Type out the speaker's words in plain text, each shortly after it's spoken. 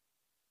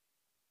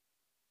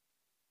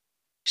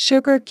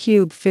Sugar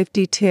cube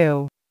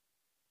 52.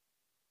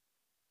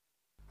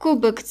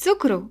 Кубик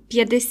цукру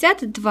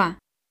 52.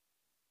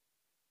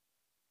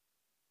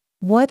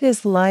 What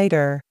is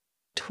lighter,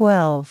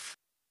 12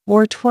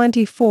 or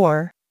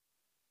 24?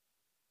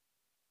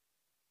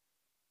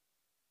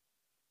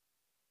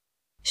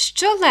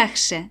 Що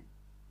легше?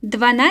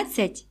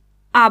 12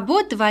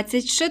 або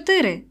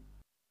 24?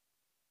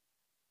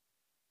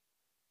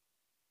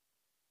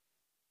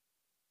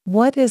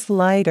 What is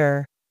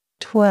lighter,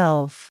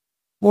 12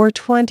 or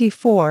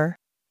 24?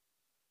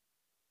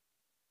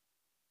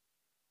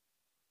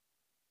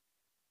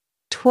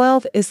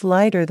 12 is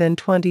lighter than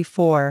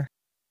 24.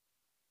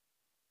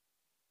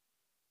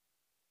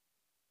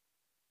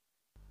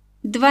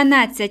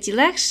 12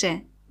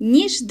 легше,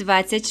 ніж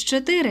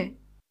 24.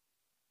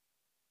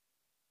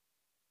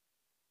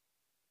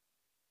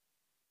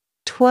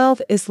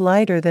 12 is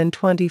lighter than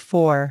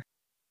 24.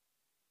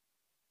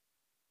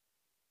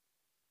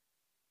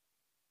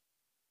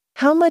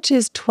 How much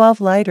is 12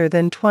 lighter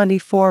than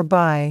 24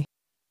 by?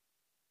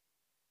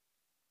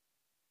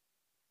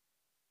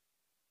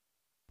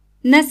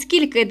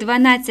 Наскільки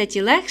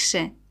 12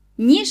 легше,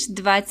 ніж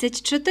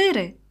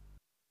 24?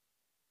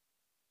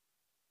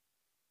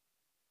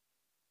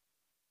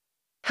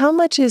 How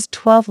much is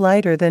 12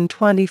 lighter than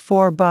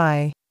 24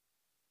 by?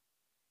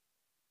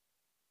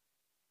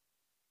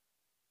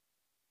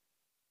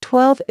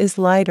 12 is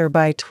lighter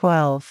by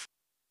 12.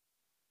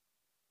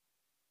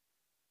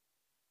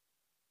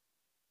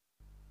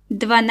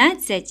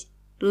 12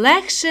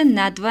 легше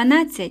на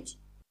 12.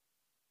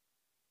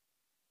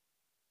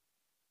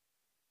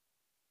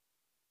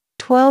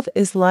 12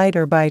 is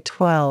lighter by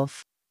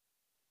 12.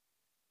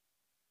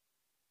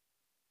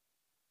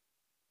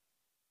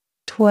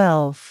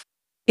 12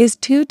 is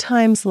 2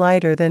 times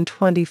lighter than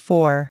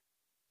 24.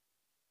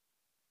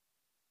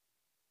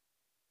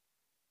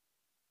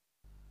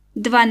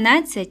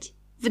 12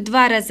 в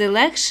 2 рази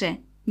легше,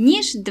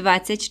 ніж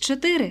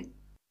 24.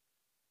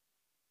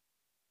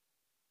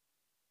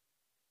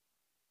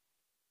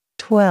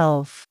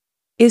 12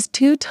 is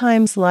 2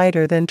 times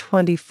lighter than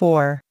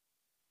 24.